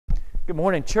Good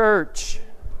morning, church.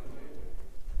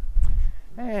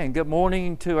 And good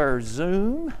morning to our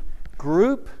Zoom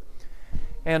group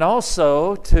and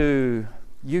also to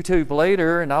YouTube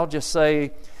later. And I'll just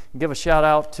say, give a shout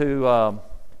out to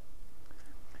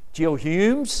Jill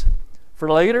Humes for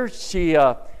later.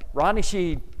 Ronnie,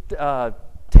 she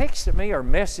texted me or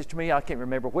messaged me, I can't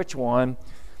remember which one.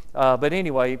 But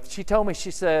anyway, she told me,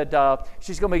 she said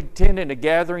she's going to be attending a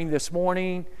gathering this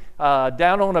morning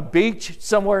down on a beach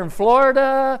somewhere in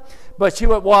Florida, but she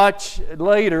would watch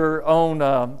later on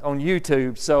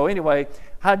YouTube. So anyway,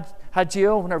 hi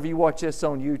Jill, whenever you watch this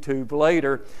on YouTube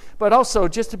later. But also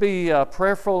just to be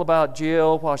prayerful about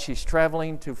Jill while she's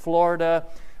traveling to Florida.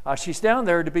 She's down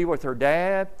there to be with her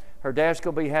dad. Her dad's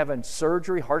going to be having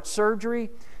surgery, heart surgery,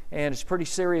 and it's pretty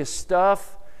serious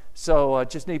stuff. So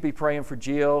just need to be praying for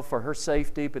Jill, for her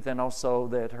safety, but then also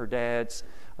that her dad's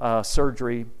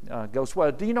surgery goes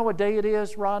well. Do you know what day it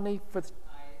is, Rodney? It's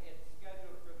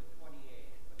scheduled for the 28th,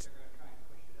 but they're going to try and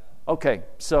push it up. Okay,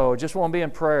 so just want to be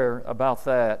in prayer about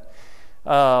that.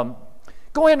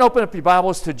 Go ahead and open up your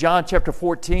Bibles to John chapter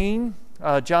 14.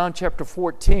 John chapter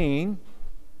 14.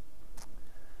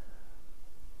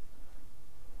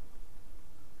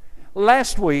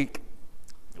 Last week,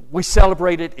 we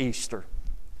celebrated Easter.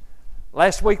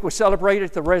 Last week, we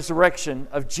celebrated the resurrection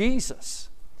of Jesus.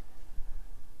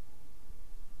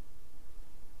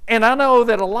 And I know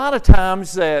that a lot of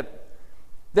times that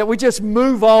we just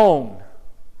move on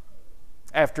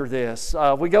after this.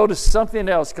 We go to something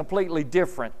else completely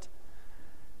different.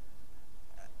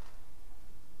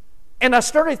 And I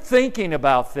started thinking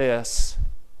about this.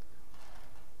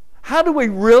 How do we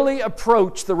really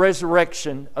approach the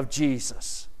resurrection of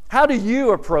Jesus? How do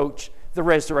you approach the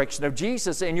resurrection of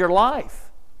Jesus in your life?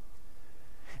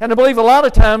 And I believe a lot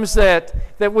of times that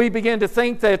we begin to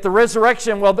think that the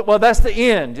resurrection, well, that's the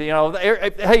end. You know,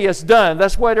 hey, it's done.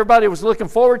 That's what everybody was looking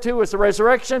forward to, was the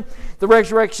resurrection. The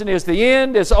resurrection is the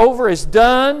end. It's over. It's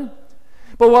done.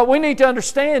 But what we need to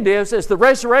understand is the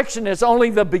resurrection is only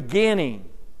the beginning.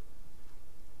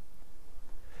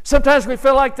 Sometimes we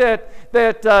feel like that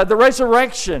the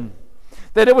resurrection,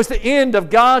 that it was the end of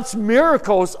God's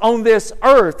miracles on this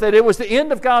earth, that it was the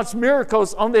end of God's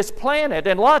miracles on this planet.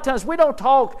 And a lot of times we don't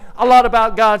talk a lot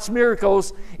about God's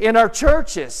miracles in our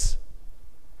churches.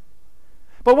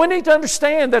 But we need to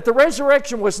understand that the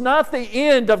resurrection was not the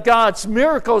end of God's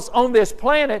miracles on this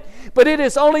planet, but it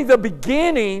is only the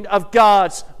beginning of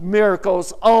God's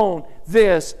miracles on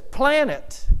this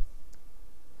planet.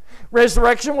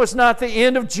 Resurrection was not the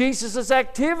end of Jesus'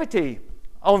 activity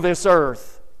on this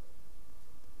earth.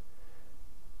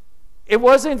 It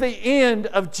wasn't the end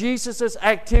of Jesus'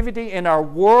 activity in our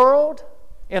world,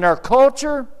 in our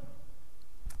culture,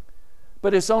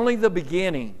 but it's only the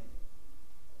beginning.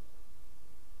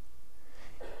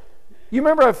 You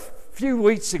remember a few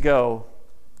weeks ago,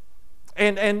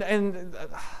 and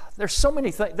there's so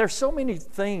many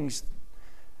things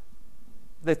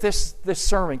that this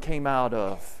sermon came out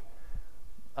of.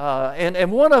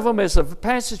 And one of them is a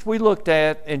passage we looked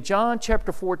at in John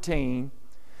chapter 14,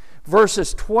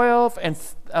 verses 12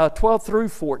 through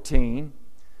 14,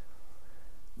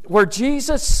 where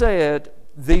Jesus said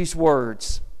these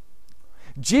words.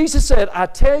 Jesus said, "I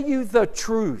tell you the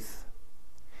truth.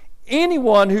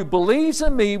 Anyone who believes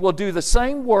in me will do the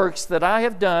same works that I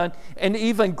have done, and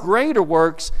even greater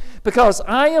works, because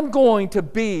I am going to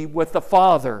be with the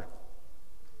Father.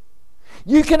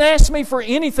 You can ask me for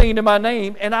anything in my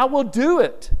name, and I will do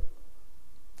it,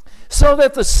 so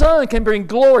that the Son can bring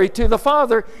glory to the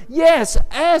Father. Yes,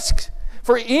 ask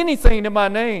for anything in my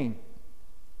name,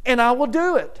 and I will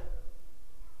do it."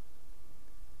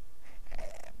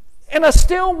 And I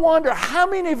still wonder how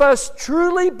many of us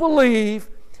truly believe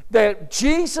that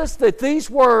Jesus, that these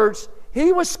words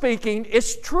He was speaking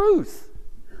is truth.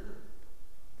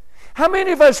 How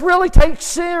many of us really take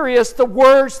serious the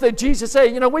words that Jesus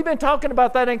said? You know, we've been talking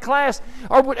about that in class.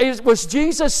 Or was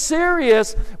Jesus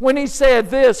serious when He said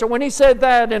this or when He said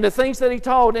that, and the things that He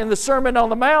taught in the Sermon on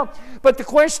the Mount? But the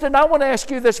question I want to ask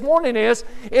you this morning is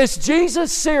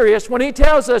Jesus serious when He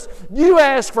tells us, you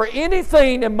ask for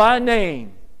anything in my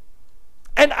name,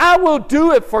 and I will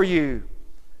do it for you?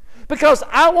 Because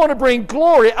I want to bring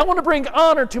glory, I want to bring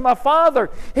honor to my Father.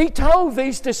 He told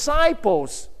these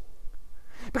disciples,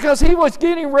 because He was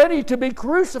getting ready to be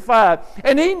crucified,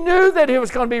 and He knew that He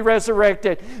was going to be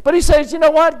resurrected. But He says, you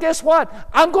know what? Guess what?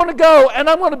 I'm going to go, and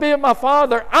I'm going to be with my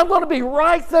Father. I'm going to be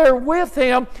right there with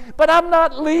Him, but I'm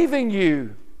not leaving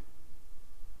you.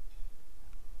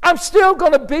 I'm still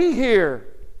going to be here.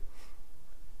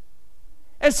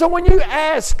 And so when you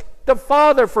ask the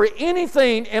Father for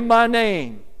anything in my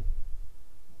name,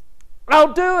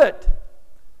 I'll do it.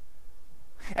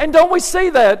 And don't we see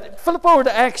that? Flip over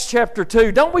to Acts chapter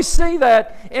 2. Don't we see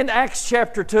that in Acts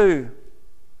chapter 2?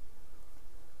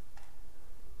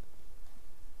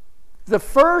 The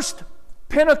first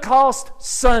Pentecost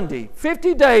Sunday,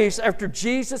 50 days after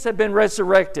Jesus had been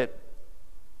resurrected.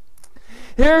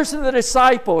 Here's the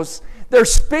disciples. They're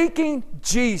speaking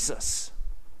Jesus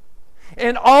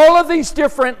in all of these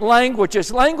different languages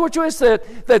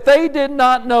that they did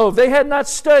not know. They had not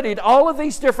studied all of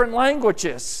these different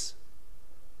languages.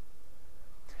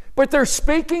 But they're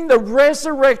speaking the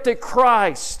resurrected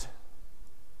Christ.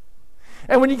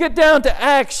 And when you get down to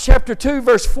Acts chapter 2,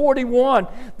 verse 41,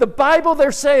 the Bible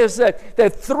there says that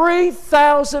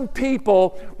 3,000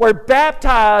 people were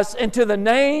baptized into the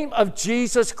name of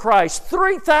Jesus Christ.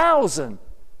 3,000.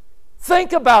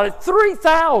 Think about it,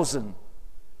 3,000.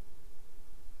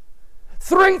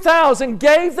 3,000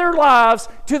 gave their lives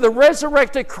to the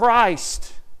resurrected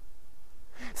Christ.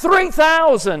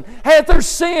 3,000 had their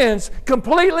sins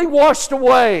completely washed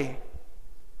away.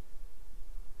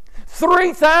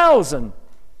 3,000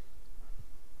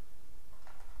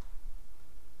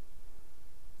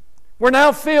 were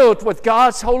now filled with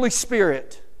God's Holy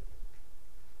Spirit.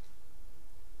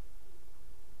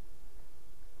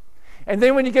 And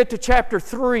then when you get to chapter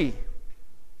 3,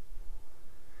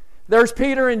 there's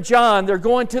Peter and John. They're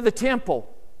going to the temple.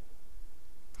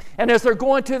 And as they're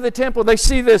going to the temple, they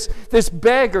see this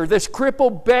beggar, this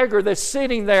crippled beggar that's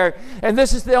sitting there. And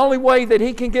this is the only way that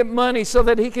he can get money so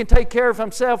that he can take care of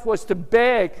himself, was to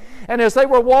beg. And as they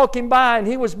were walking by and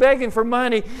he was begging for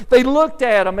money, they looked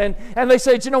at him and they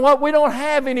said, you know what, we don't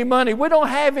have any money. We don't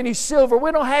have any silver.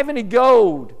 We don't have any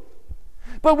gold.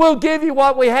 But we'll give you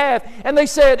what we have. And they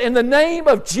said, in the name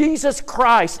of Jesus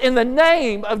Christ, in the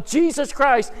name of Jesus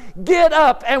Christ, get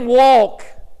up and walk.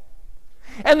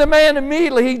 And the man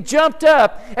immediately, he jumped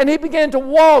up and he began to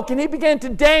walk and he began to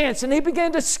dance and he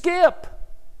began to skip.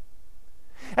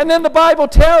 And then the Bible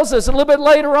tells us a little bit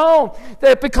later on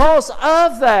that because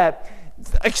of that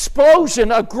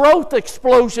explosion, a growth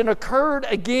explosion occurred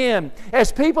again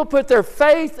as people put their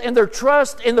faith and their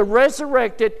trust in the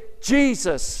resurrected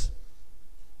Jesus.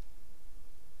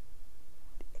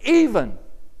 Even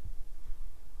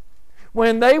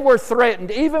when they were threatened,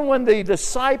 even when the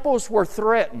disciples were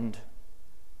threatened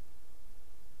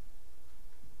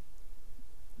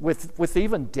with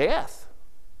even death,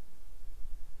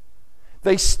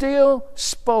 they still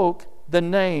spoke the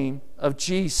name of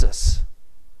Jesus.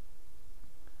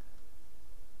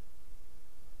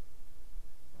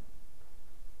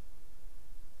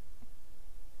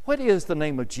 What is the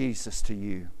name of Jesus to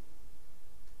you?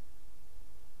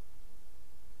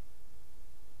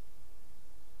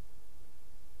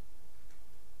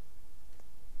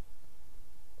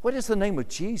 What is the name of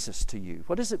Jesus to you?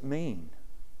 What does it mean?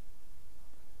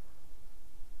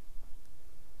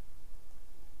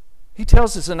 He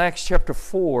tells us in Acts chapter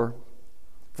 4,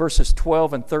 verses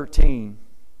 12 and 13.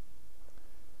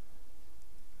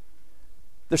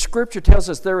 The Scripture tells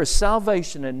us there is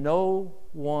salvation in no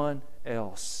one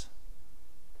else.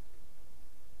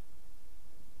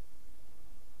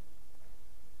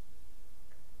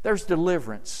 There's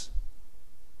deliverance.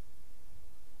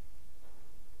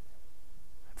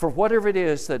 For whatever it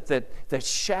is that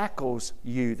shackles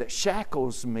you, that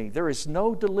shackles me, there is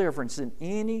no deliverance in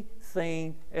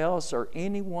anything else or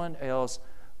anyone else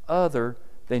other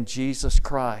than Jesus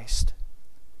Christ.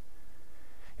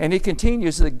 And he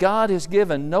continues that God has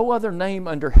given no other name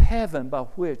under heaven by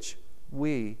which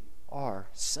we are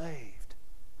saved.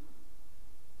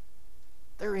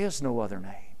 There is no other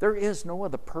name. There is no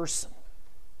other person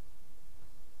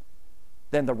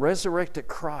than the resurrected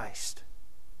Christ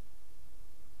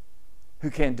who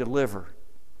can deliver.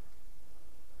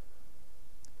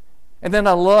 And then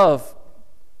I love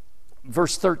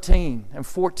verse 13 and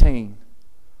 14.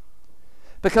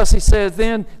 Because he said,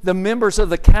 then the members of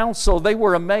the council, they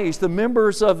were amazed. The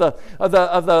members of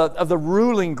the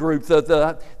ruling group,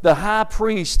 the high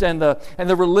priest and the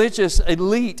religious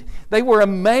elite, they were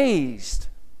amazed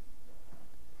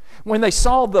when they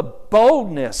saw the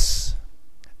boldness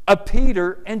of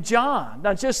Peter and John.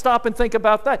 Now just stop and think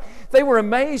about that. They were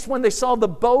amazed when they saw the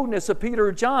boldness of Peter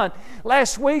and John.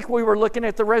 Last week we were looking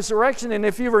at the resurrection, and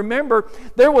if you remember,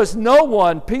 there was no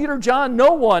one, Peter, John,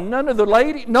 no one, none of the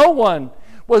lady, no one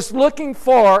was looking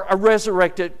for a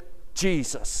resurrected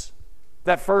Jesus.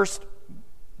 That first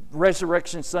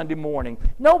resurrection Sunday morning.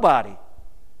 Nobody.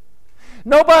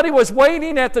 Nobody was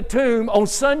waiting at the tomb on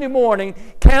Sunday morning,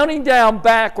 counting down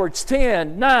backwards,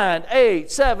 10, 9,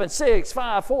 8, 7, 6,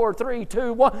 5, 4, 3,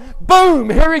 2, 1. Boom,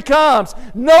 here he comes.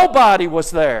 Nobody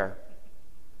was there.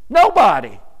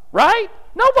 Nobody, right?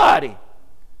 Nobody.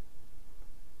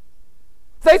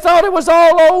 They thought it was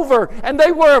all over, and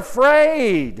they were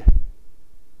afraid.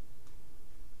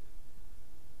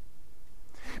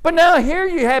 But now here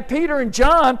you have Peter and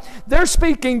John. They're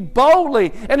speaking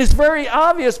boldly, and it's very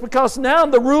obvious because now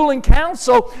the ruling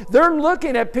council, they're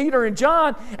looking at Peter and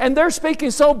John, and they're speaking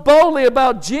so boldly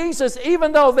about Jesus,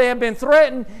 even though they have been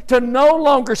threatened to no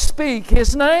longer speak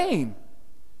His name.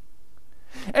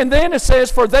 And then it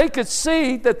says, for they could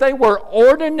see that they were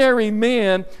ordinary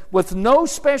men with no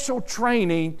special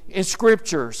training in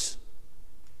Scriptures.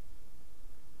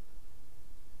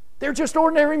 They're just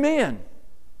ordinary men.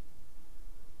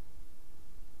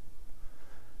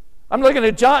 I'm looking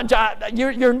at John.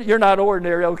 You're not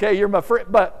ordinary, okay? You're my friend.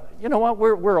 But you know what?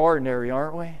 We're ordinary,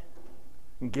 aren't we?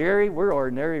 And Gary, we're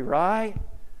ordinary, right?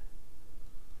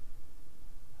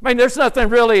 I mean, there's nothing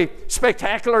really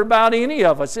spectacular about any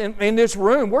of us in this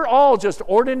room. We're all just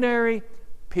ordinary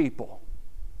people.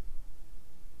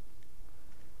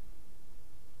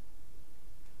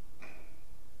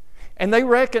 And they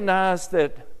recognized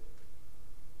that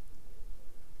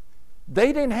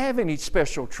they didn't have any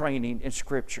special training in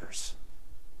Scriptures.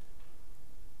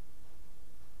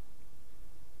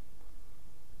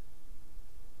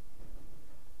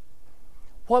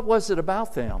 What was it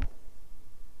about them?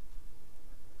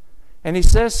 And he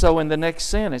says so in the next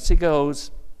sentence. He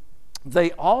goes,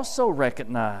 they also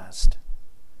recognized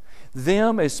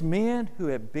them as men who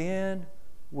had been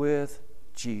with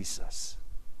Jesus.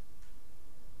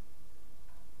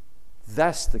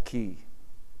 That's the key.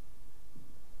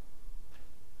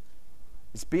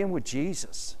 It's being with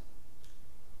Jesus.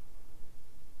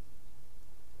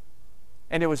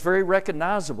 And it was very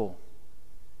recognizable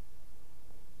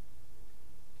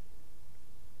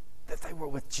that they were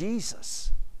with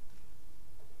Jesus.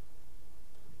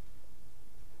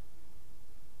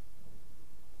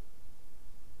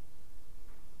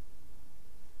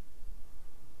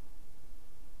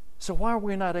 So why are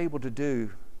we not able to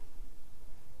do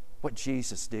what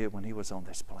Jesus did when He was on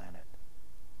this planet?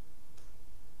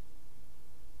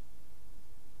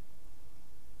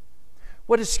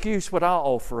 What excuse would I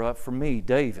offer up for me,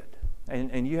 David?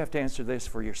 And you have to answer this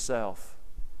for yourself.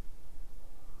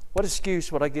 What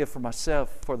excuse would I give for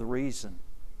myself for the reason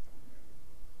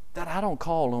that I don't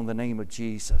call on the name of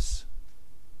Jesus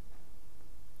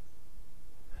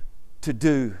to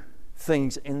do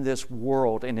things in this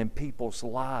world and in people's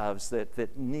lives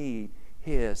that need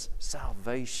His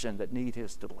salvation, that need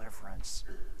His deliverance?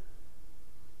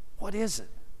 What is it?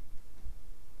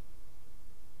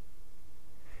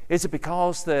 Is it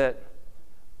because that,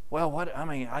 well, what I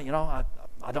mean, I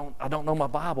don't know my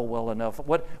Bible well enough.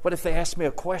 What if they ask me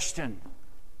a question?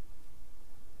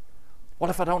 What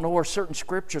if I don't know where certain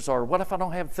scriptures are? What if I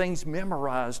don't have things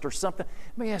memorized or something?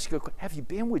 Let me ask you a question. Have you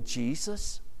been with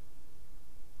Jesus?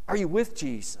 Are you with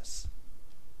Jesus?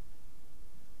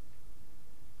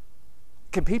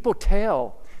 Can people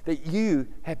tell that you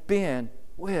have been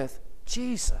with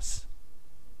Jesus?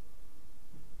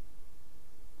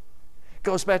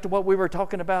 Goes back to what we were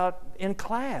talking about in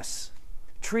class.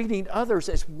 Treating others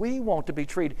as we want to be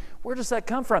treated. Where does that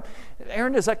come from?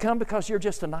 Aaron, does that come because you're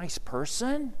just a nice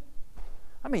person?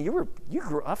 I mean, you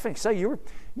grew, I think say you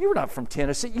were not from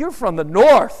Tennessee. You're from the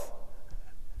north.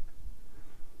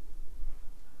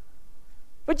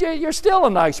 But you're still a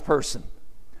nice person.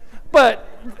 But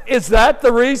is that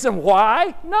the reason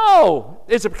why? No.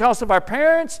 Is it because of our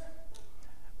parents?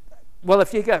 Well,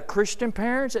 if you got Christian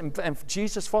parents and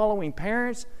Jesus-following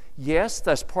parents, yes,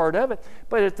 that's part of it.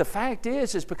 But the fact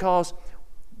is because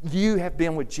you have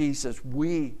been with Jesus.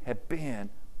 We have been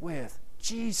with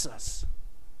Jesus.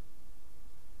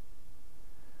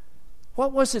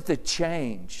 What was it that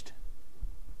changed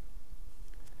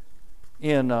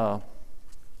in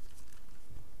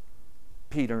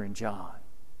Peter and John?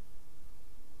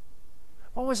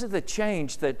 What was it that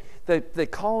changed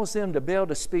that caused them to be able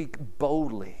to speak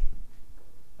boldly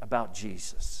about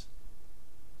Jesus?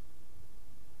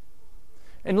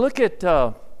 And look at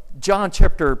John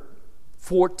chapter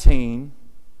 14.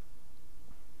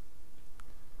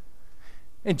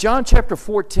 In John chapter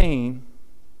 14,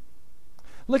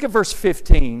 look at verse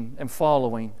 15 and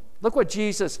following. Look what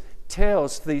Jesus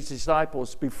tells these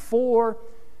disciples before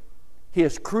He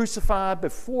is crucified,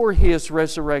 before He is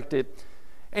resurrected.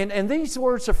 And these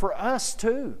words are for us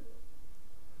too.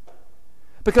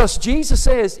 Because Jesus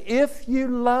says, if you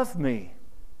love me.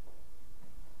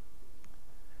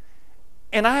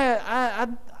 And I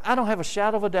don't have a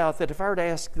shadow of a doubt that if I were to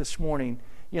ask this morning,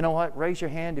 you know what, raise your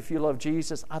hand if you love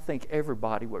Jesus, I think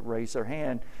everybody would raise their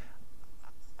hand.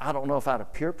 I don't know if out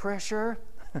of peer pressure,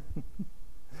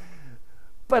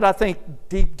 but I think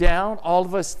deep down all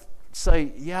of us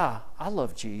say, yeah, I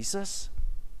love Jesus.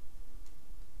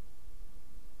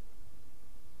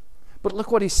 But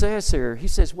look what he says here. He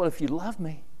says, well, if you love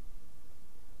me,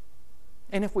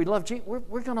 and if we love Jesus,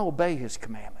 we're going to obey his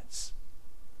commandments.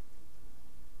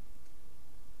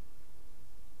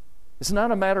 It's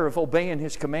not a matter of obeying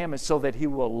his commandments so that he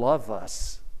will love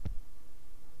us.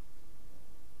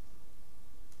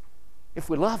 If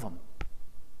we love him,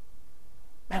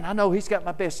 man, I know he's got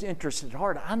my best interest at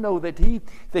heart. I know that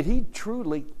he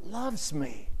truly loves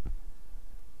me.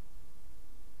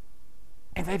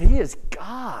 And that he is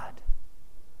God.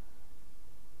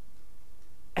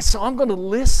 And so I'm going to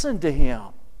listen to him.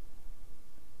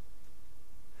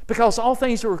 Because all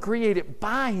things were created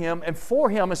by him and for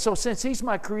him. And so since he's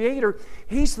my creator,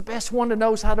 he's the best one that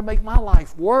knows how to make my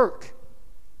life work.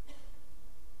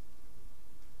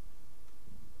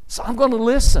 So I'm going to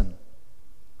listen.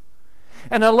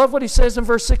 And I love what he says in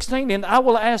verse 16. And I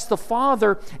will ask the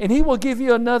Father, and he will give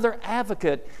you another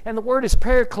advocate. And the word is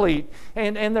paraclete.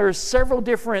 And there's several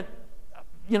different,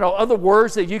 other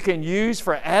words that you can use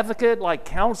for advocate, like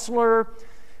counselor.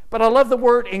 But I love the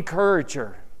word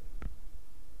encourager.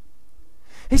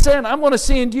 He's saying, I'm going to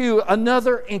send you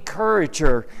another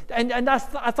encourager. And I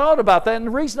thought about that. And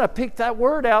the reason I picked that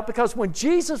word out, because when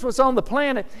Jesus was on the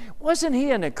planet, wasn't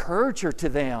he an encourager to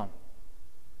them?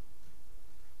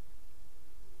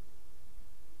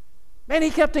 Man, he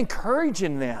kept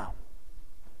encouraging them.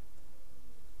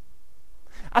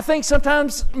 I think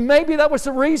sometimes maybe that was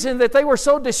the reason that they were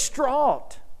so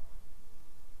distraught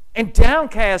and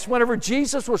downcast whenever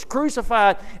Jesus was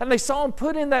crucified and they saw him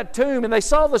put in that tomb and they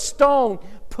saw the stone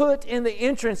put in the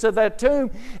entrance of that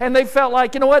tomb and they felt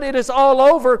like, it is all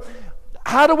over.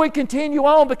 How do we continue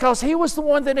on? Because he was the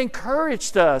one that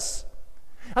encouraged us.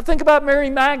 I think about Mary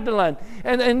Magdalene,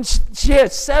 and she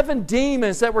had 7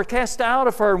 demons that were cast out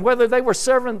of her, and whether they were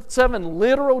seven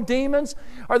literal demons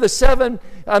or the 7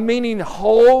 meaning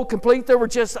whole, complete, they were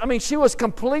she was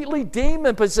completely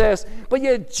demon-possessed, but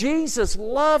yet Jesus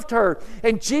loved her,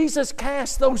 and Jesus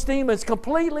cast those demons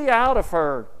completely out of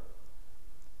her.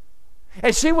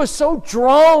 And she was so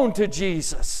drawn to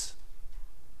Jesus.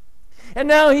 And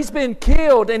now he's been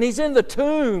killed and he's in the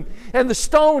tomb and the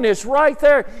stone is right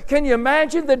there. Can you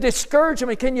imagine the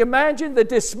discouragement? Can you imagine the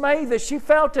dismay that she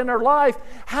felt in her life?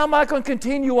 How am I going to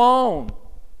continue on?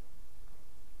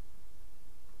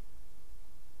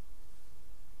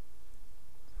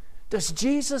 Does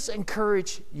Jesus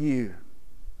encourage you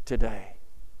today?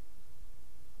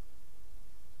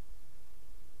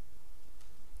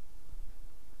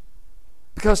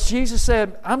 Because Jesus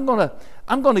said, I'm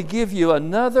going to give you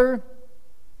another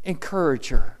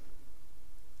encourager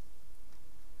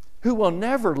who will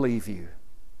never leave you.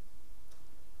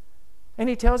 And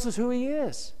he tells us who he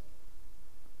is.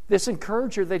 This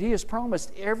encourager that he has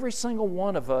promised every single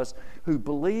one of us who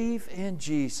believe in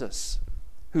Jesus,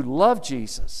 who love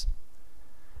Jesus.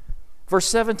 Verse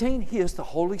 17, he is the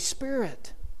Holy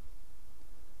Spirit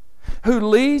who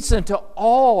leads into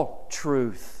all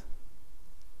truth.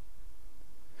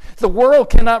 The world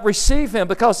cannot receive him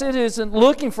because it isn't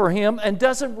looking for him and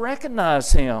doesn't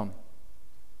recognize him.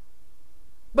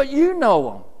 But you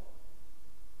know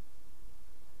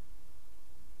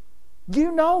him.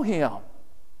 You know him.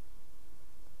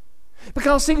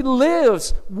 Because he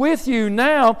lives with you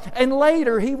now, and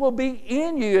later he will be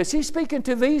in you. As he's speaking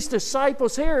to these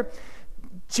disciples here,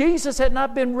 Jesus had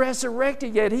not been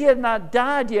resurrected yet. He had not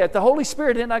died yet. The Holy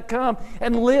Spirit had not come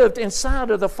and lived inside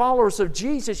of the followers of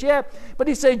Jesus yet. But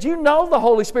he said, you know the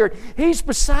Holy Spirit. He's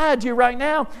beside you right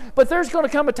now. But there's going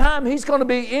to come a time he's going to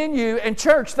be in you. And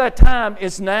church, that time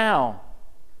is now.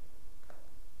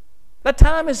 That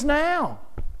time is now.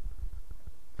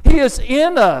 He is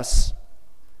in us.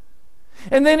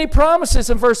 And then he promises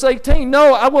in verse 18,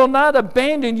 no, I will not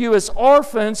abandon you as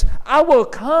orphans. I will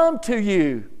come to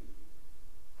you.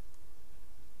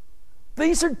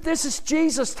 This is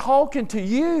Jesus talking to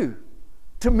you,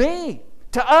 to me,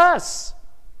 to us.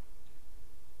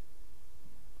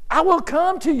 I will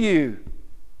come to you.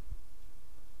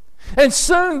 And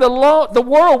soon the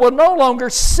world will no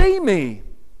longer see me,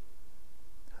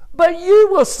 but you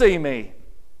will see me.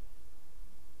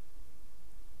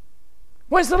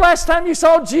 When's the last time you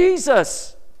saw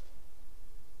Jesus?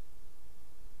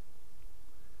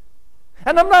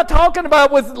 And I'm not talking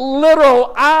about with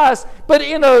literal eyes, but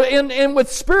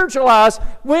with spiritual eyes.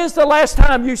 When's the last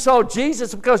time you saw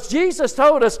Jesus? Because Jesus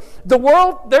told us, the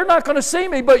world, they're not going to see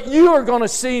me, but you are going to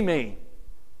see me.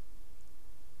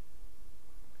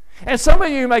 And some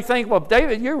of you may think, well,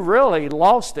 David, you really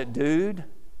lost it, dude.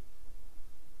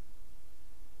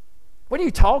 What are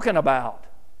you talking about?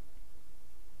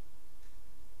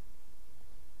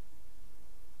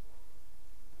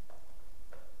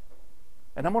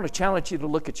 And I'm going to challenge you to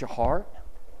look at your heart.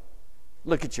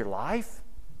 Look at your life.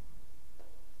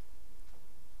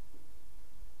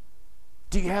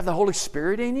 Do you have the Holy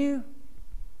Spirit in you?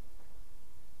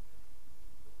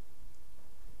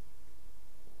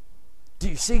 Do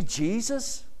you see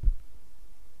Jesus?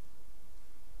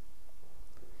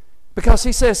 Because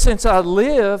He says, since I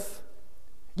live,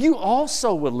 you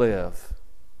also will live.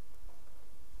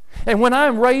 And when I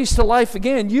am raised to life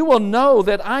again, you will know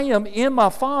that I am in my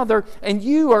Father, and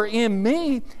you are in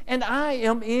me, and I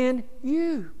am in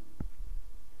you.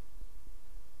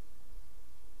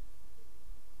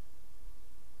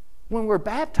 When we're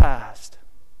baptized,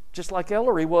 just like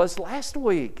Ellery was last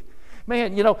week,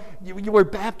 man, you were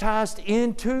baptized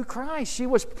into Christ.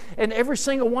 And every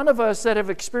single one of us that have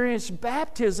experienced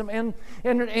baptism in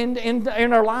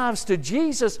our lives to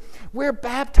Jesus, we're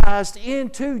baptized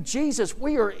into Jesus.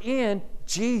 We are in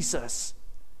Jesus.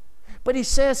 But He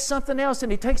says something else,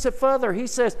 and He takes it further. He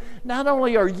says, not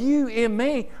only are you in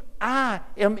me, I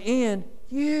am in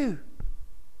you.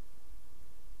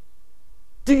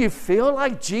 Do you feel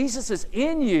like Jesus is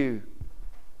in you?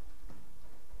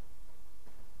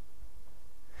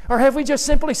 Or have we just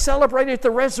simply celebrated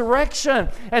the resurrection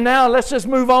and now let's just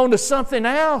move on to something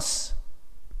else?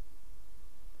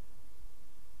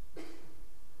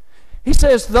 He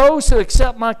says, those who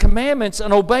accept my commandments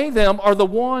and obey them are the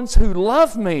ones who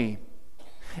love me.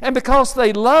 And because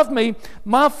they love me,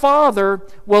 my Father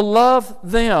will love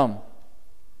them.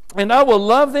 And I will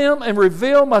love them and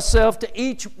reveal myself to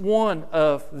each one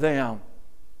of them.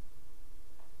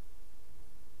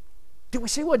 Do we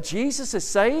see what Jesus is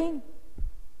saying?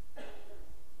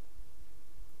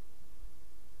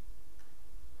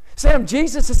 Sam,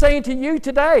 Jesus is saying to you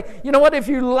today, you know what, if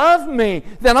you love me,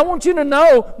 then I want you to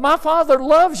know my Father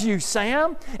loves you,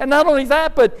 Sam. And not only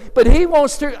that, but He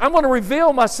wants to, I'm going to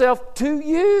reveal myself to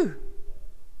you.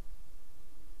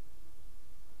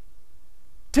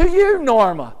 To you,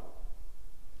 Norma.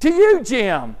 To you,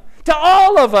 Jim. To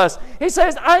all of us. He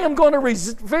says, I am going to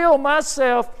reveal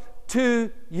myself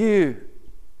to you.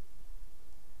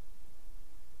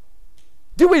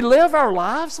 Do we live our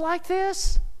lives like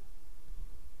this?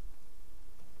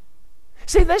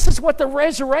 See, this is what the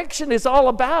resurrection is all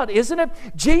about, isn't it?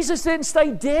 Jesus didn't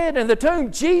stay dead in the tomb.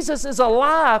 Jesus is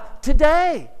alive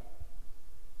today.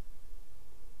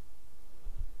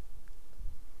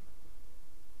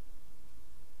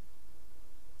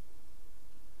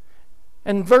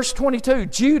 In verse 22,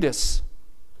 Judas.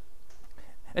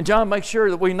 And John, make sure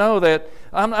that we know that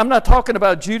I'm not talking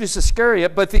about Judas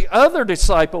Iscariot, but the other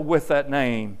disciple with that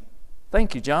name.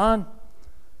 Thank you, John.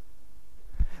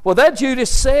 Well, that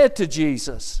Judas said to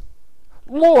Jesus,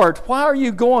 Lord, why are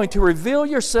you going to reveal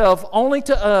yourself only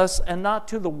to us and not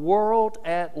to the world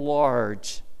at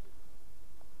large?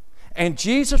 And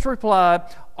Jesus replied,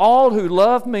 all who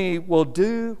love me will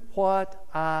do what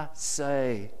I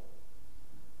say.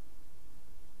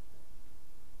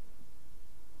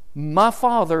 My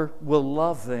Father will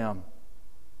love them,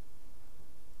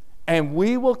 and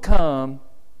we will come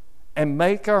and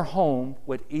make our home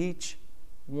with each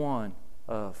one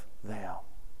of them.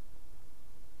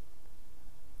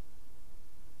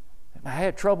 And I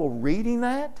had trouble reading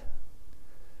that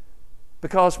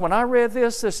because when I read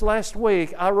this last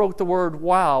week, I wrote the word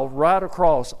wow right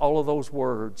across all of those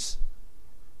words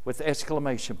with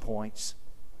exclamation points.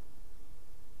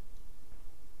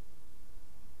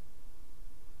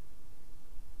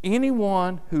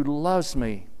 Anyone who loves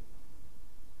me,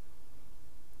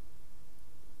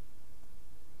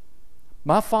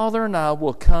 my Father and I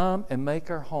will come and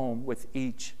make our home with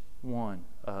each one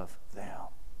of them.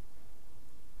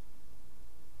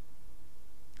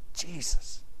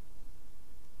 Jesus,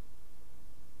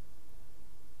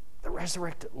 the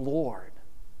resurrected Lord,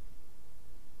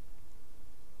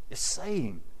 is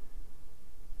saying,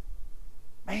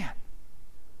 man,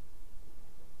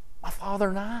 my Father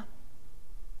and I,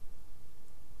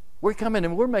 we're coming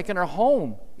and we're making our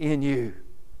home in you.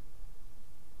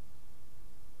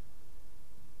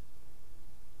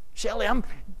 Shelley,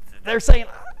 they're saying,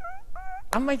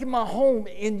 I'm making my home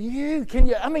in you. Can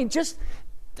you,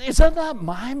 isn't that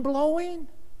mind-blowing?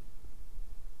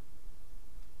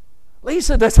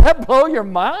 Lisa, does that blow your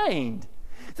mind?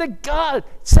 That God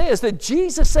says, that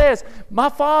Jesus says, my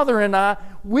Father and I,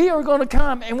 we are going to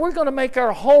come and we're going to make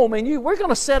our home in you. We're going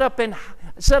to set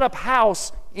up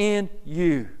house in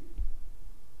you.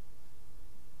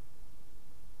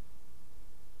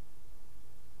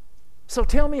 So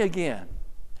tell me again,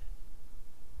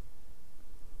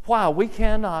 why we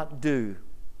cannot do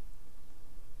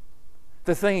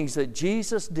the things that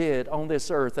Jesus did on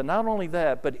this earth, and not only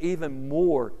that, but even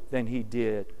more than He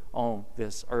did on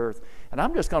this earth. And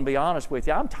I'm just going to be honest with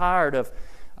you, I'm tired of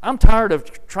I'm tired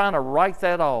of trying to write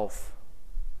that off.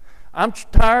 I'm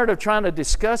tired of trying to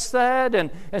discuss that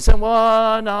and saying,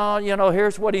 well, no,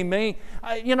 here's what he means.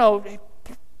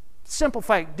 Simple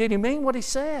fact, did he mean what he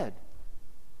said?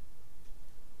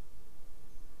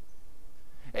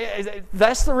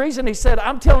 That's the reason he said,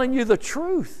 I'm telling you the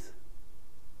truth.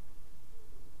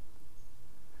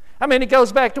 It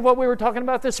goes back to what we were talking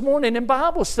about this morning in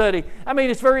Bible study.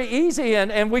 It's very easy,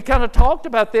 and we kind of talked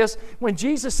about this when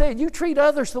Jesus said, you treat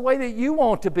others the way that you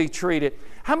want to be treated.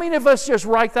 How many of us just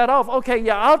write that off? Okay,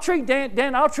 yeah, I'll treat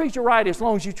Dan, I'll treat you right as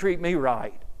long as you treat me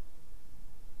right.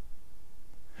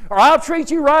 Or I'll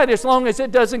treat you right as long as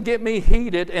it doesn't get me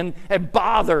heated and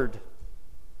bothered.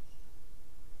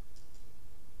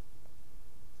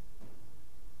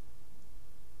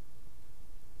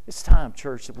 It's time,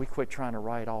 church, that we quit trying to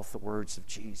write off the words of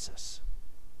Jesus.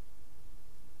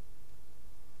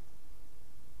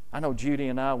 I know Judy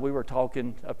and I, we were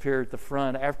talking up here at the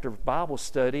front after Bible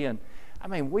study, and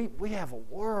we have a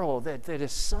world that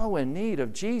is so in need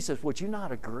of Jesus. Would you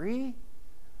not agree?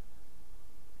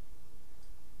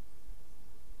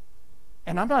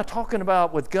 And I'm not talking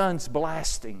about with guns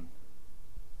blasting.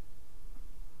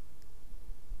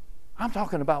 I'm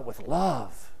talking about with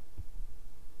love.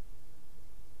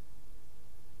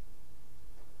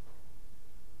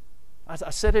 I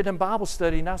said it in Bible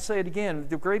study, and I'll say it again.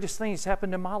 The greatest thing that's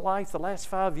happened in my life the last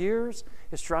 5 years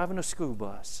is driving a school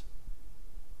bus.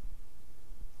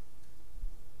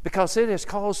 Because it has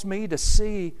caused me to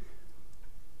see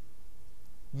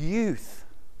youth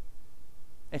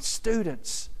and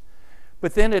students.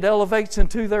 But then it elevates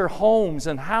into their homes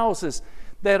and houses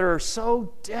that are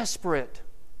so desperate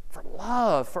for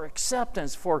love, for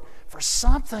acceptance, for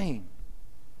something.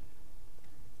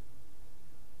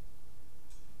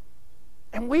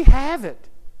 And we have it.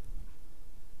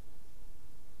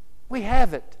 We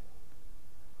have it.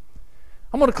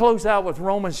 I'm going to close out with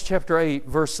Romans chapter 8,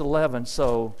 verse 11.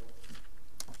 So,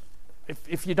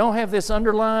 if you don't have this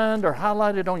underlined or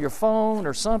highlighted on your phone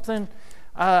or something,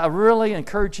 I really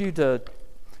encourage you to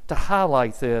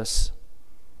highlight this.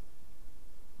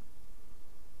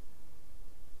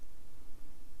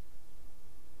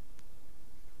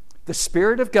 The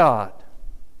Spirit of God,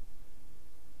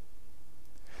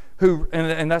 who,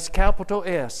 and that's capital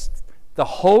S, the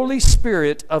Holy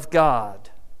Spirit of God,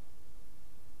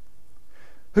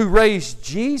 who raised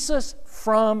Jesus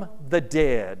from the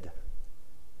dead,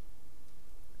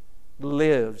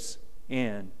 lives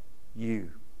in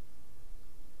you.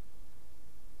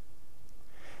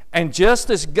 And just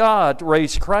as God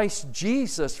raised Christ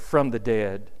Jesus from the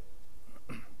dead,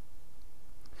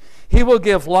 He will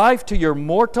give life to your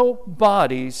mortal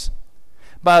bodies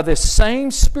by the same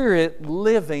Spirit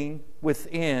living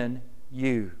within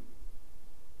you.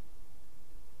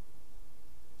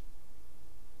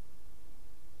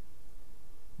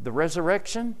 The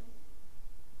resurrection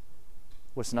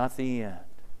was not the end.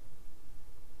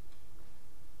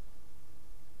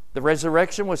 The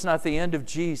resurrection was not the end of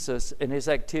Jesus and His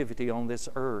activity on this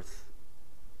earth.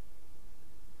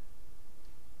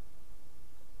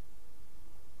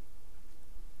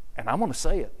 And I'm going to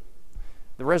say it.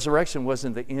 The resurrection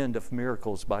wasn't the end of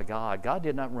miracles by God. God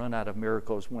did not run out of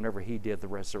miracles whenever He did the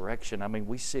resurrection.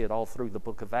 We see it all through the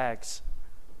book of Acts.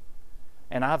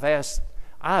 And I've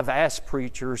asked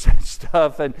preachers and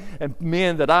stuff and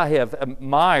men that I have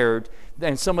admired,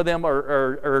 and some of them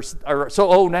are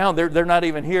so old now they're not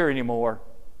even here anymore.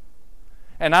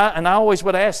 And I always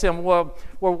would ask them, well,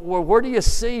 where do you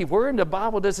see? Where in the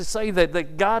Bible does it say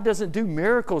that God doesn't do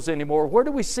miracles anymore? Where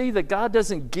do we see that God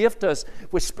doesn't gift us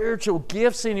with spiritual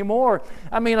gifts anymore?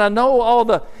 I know all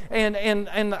the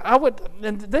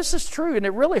and this is true, and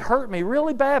it really hurt me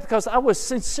really bad because I was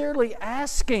sincerely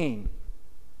asking.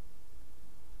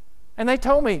 And they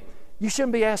told me, you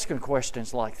shouldn't be asking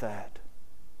questions like that.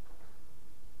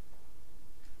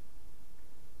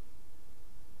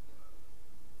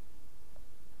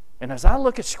 And as I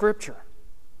look at Scripture,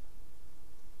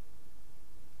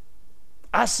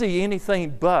 I see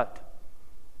anything but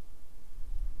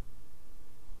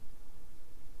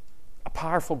a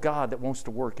powerful God that wants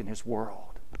to work in His world.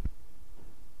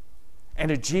 And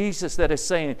a Jesus that is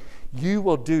saying, you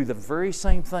will do the very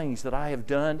same things that I have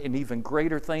done and even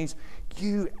greater things.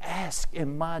 You ask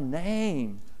in my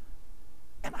name,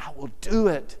 and I will do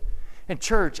it. And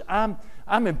church, I'm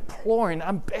imploring,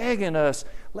 I'm begging us,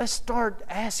 let's start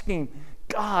asking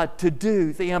God to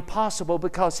do the impossible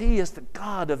because He is the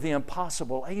God of the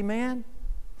impossible. Amen?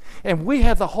 And we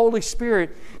have the Holy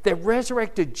Spirit that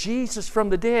resurrected Jesus from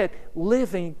the dead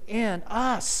living in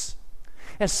us.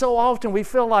 And so often we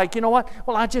feel like, you know what?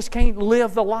 Well, I just can't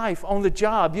live the life on the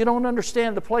job. You don't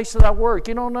understand the place that I work.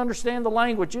 You don't understand the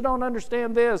language. You don't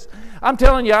understand this. I'm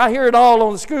telling you, I hear it all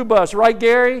on the school bus. Right,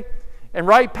 Gary? And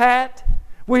right, Pat?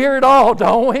 We hear it all,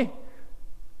 don't we?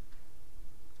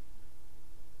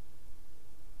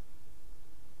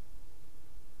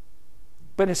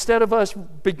 But instead of us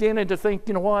beginning to think,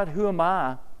 you know what? Who am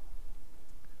I?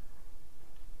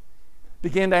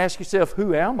 Begin to ask yourself,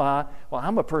 who am I? Well,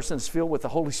 I'm a person that's filled with the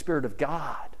Holy Spirit of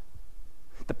God.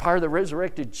 The power that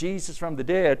resurrected Jesus from the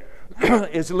dead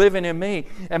is living in me.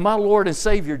 And my Lord and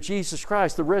Savior, Jesus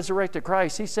Christ, the resurrected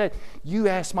Christ, He said, you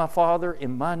ask my Father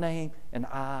in my name, and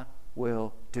I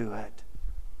will do it.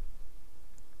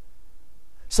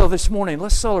 So this morning,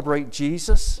 let's celebrate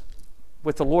Jesus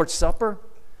with the Lord's Supper,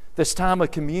 this time of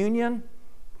communion.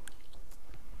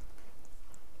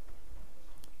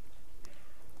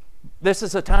 This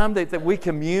is a time that we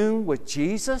commune with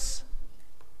Jesus.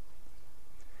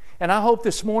 And I hope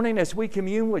this morning as we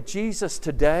commune with Jesus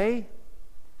today,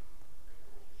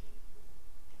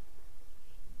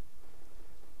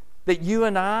 that you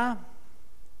and I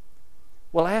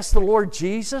will ask the Lord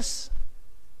Jesus,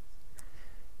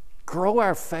 grow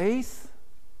our faith,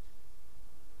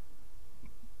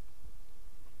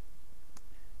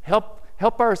 help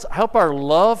our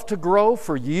love to grow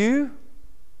for you.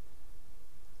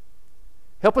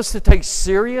 Help us to take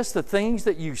serious the things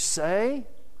that you say.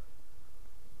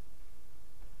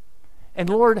 And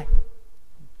Lord,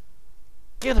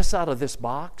 get us out of this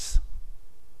box.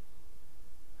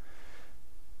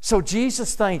 So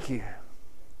Jesus, thank you.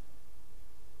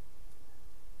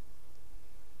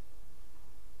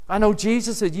 I know,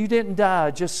 Jesus, that you didn't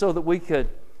die just so that we could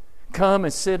come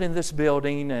and sit in this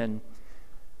building and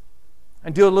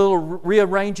do a little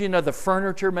rearranging of the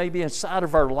furniture maybe inside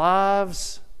of our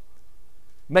lives.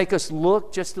 Make us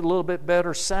look just a little bit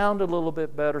better, sound a little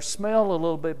bit better, smell a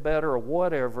little bit better, or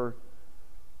whatever.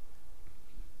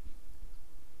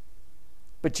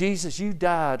 But Jesus, you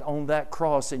died on that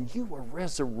cross and you were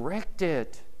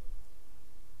resurrected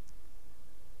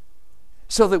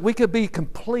so that we could be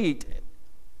complete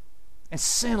and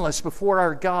sinless before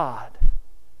our God,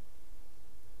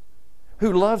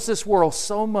 who loves this world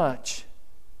so much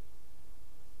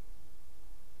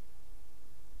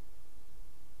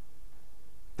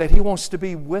that He wants to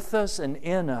be with us and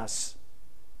in us.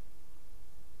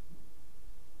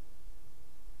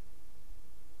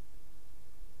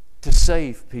 To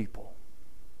save people.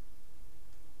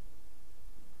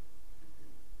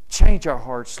 Change our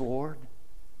hearts, Lord.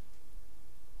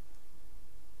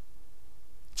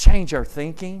 Change our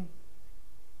thinking.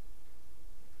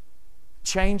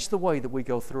 Change the way that we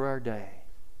go through our day.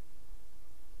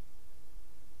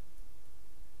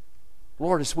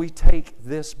 Lord, as we take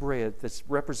this bread that's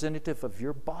representative of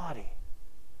your body,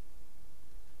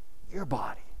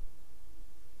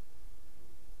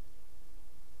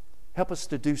 help us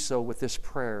to do so with this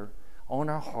prayer on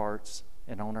our hearts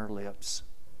and on our lips.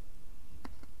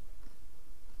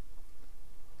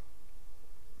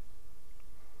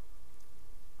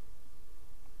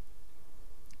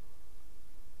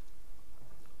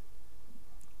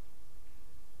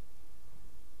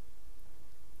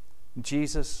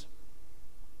 Jesus,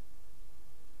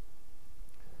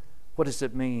 what does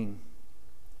it mean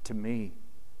to me,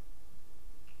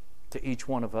 to each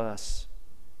one of us,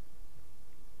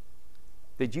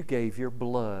 that you gave your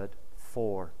blood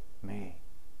for me?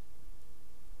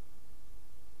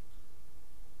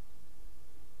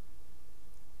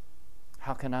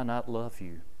 How can I not love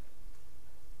you?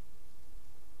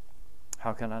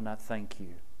 How can I not thank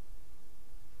you?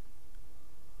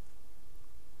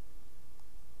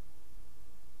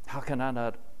 How can I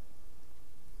not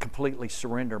completely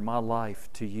surrender my life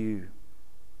to you?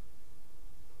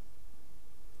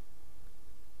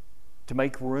 To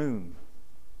make room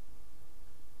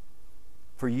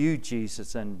for you,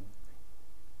 Jesus, and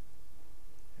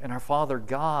our Father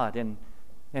God and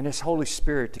His Holy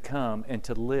Spirit to come and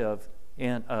to live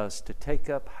in us, to take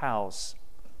up house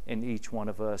in each one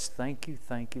of us. Thank you,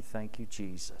 thank you, thank you,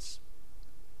 Jesus.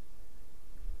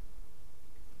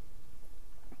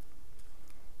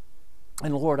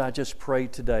 And Lord, I just pray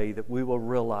today that we will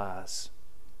realize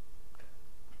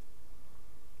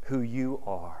who you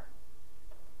are.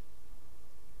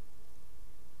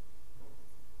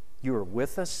 You are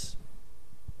with us.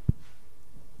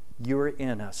 You are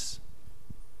in us.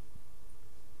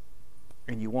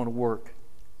 And you want to work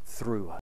through us.